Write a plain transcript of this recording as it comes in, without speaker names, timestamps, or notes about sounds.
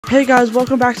Hey guys,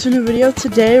 welcome back to a new video.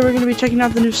 Today we're going to be checking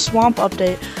out the new Swamp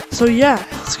update. So yeah,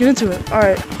 let's get into it.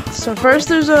 Alright, so first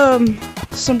there's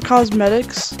some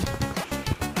cosmetics.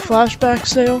 Flashback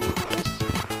sale.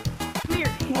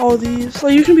 All these.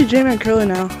 Like, you can be J-Man Curly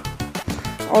now.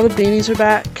 All the beanies are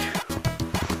back.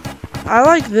 I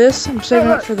like this. I'm saving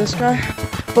up for this guy.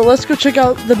 But let's go check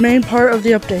out the main part of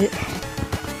the update.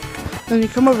 Then you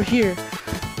come over here.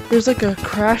 There's like a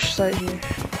crash site here.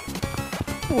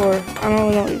 Or, I don't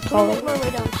really know what you call it.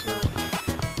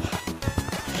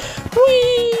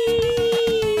 Whee!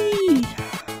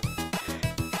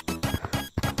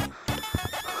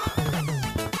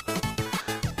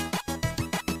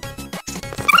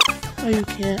 Oh, you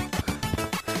can't.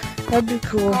 That'd be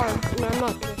cool. No, I'm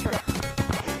not gonna try.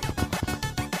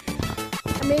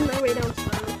 I made my way down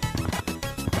slowly.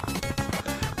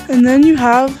 And then you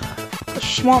have a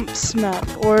Swamp Map,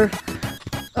 or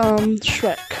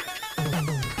Shrek.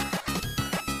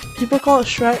 People call it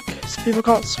Shrek, some people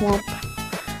call it Swamp.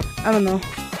 I don't know.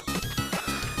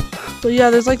 But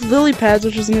yeah, there's like lily pads,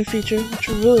 which is a new feature, which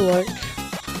I really like.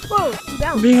 Whoa,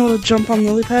 down. Being able to jump on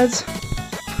lily pads.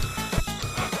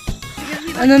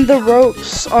 And then the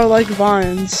ropes are like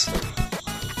vines.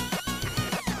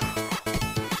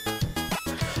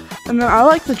 And then I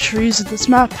like the trees in this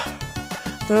map.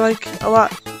 They're like a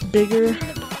lot bigger.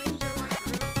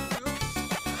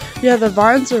 Yeah, the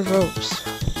vines are ropes.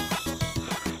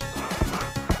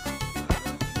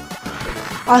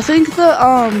 I think the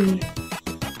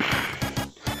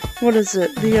what is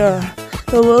it?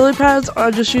 The lily pads are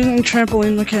just using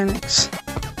trampoline mechanics.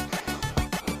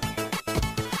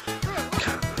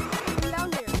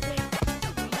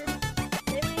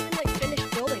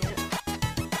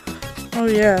 Oh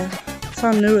yeah, that's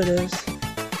how new it is.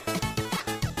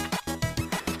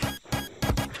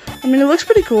 I mean, it looks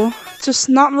pretty cool. It's just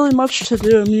not really much to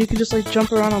do. I mean, you can just like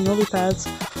jump around on lily pads.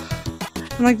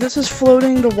 And like this is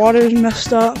floating, the water is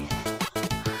messed up.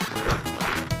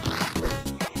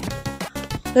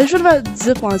 They should have had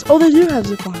zip lines. Oh, they do have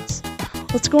zip lines.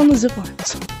 Let's go on the zip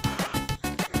lines.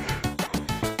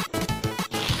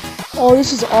 Oh,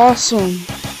 this is awesome.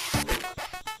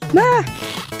 Nah!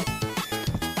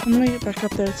 I'm gonna get back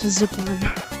up there to zip line.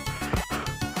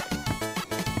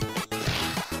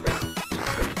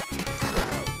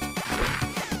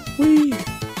 Whee!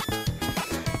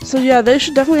 So yeah, they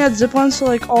should definitely add zip lines to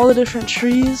like all the different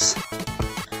trees.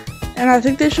 And I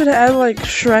think they should add like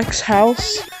Shrek's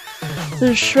house.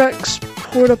 There's Shrek's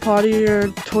porta potty or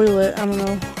toilet, I don't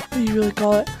know what you really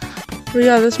call it. But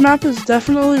yeah, this map is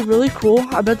definitely really cool.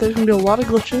 I bet there's gonna be a lot of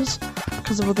glitches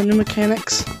because of all the new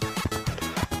mechanics.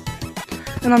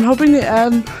 And I'm hoping they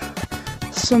add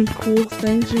some cool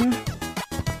things, you know?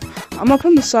 I'm up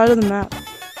on the side of the map.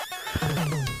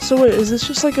 So wait, is this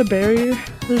just like a barrier?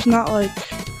 There's not like,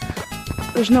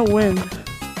 there's no wind.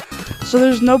 So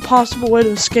there's no possible way to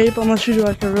escape unless you do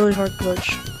like a really hard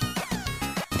glitch.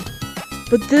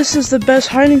 But this is the best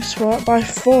hiding spot by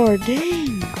far,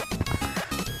 dang.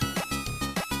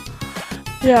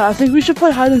 Yeah, I think we should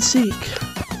play hide and seek.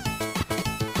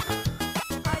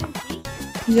 Hide and seek?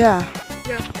 Yeah.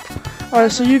 Yeah.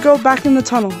 Alright, so you go back in the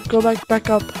tunnel. Go back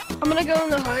up. I'm gonna go in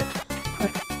the hut.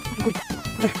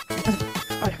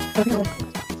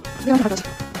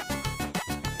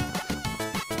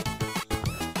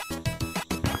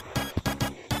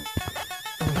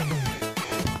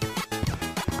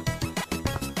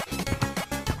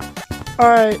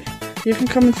 Alright, you can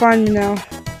come and find me now.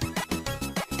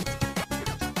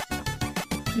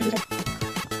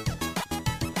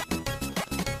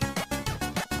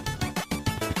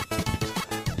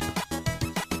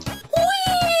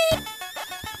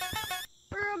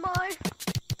 Where am I?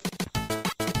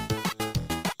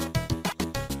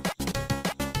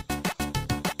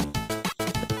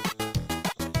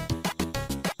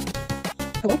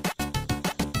 Hello?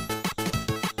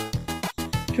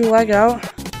 Did you lag out?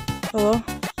 Hello?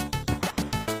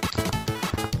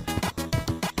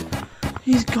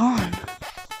 He's gone.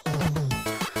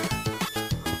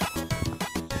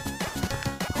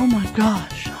 Oh my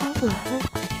gosh, how the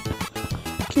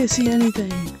heck? Can't see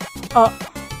anything.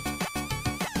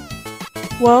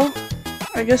 Well,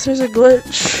 I guess there's a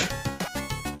glitch.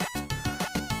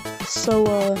 So,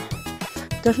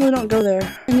 definitely don't go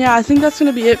there. And yeah, I think that's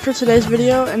gonna be it for today's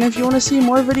video. And if you want to see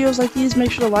more videos like these, make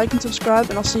sure to like and subscribe,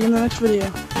 and I'll see you in the next video.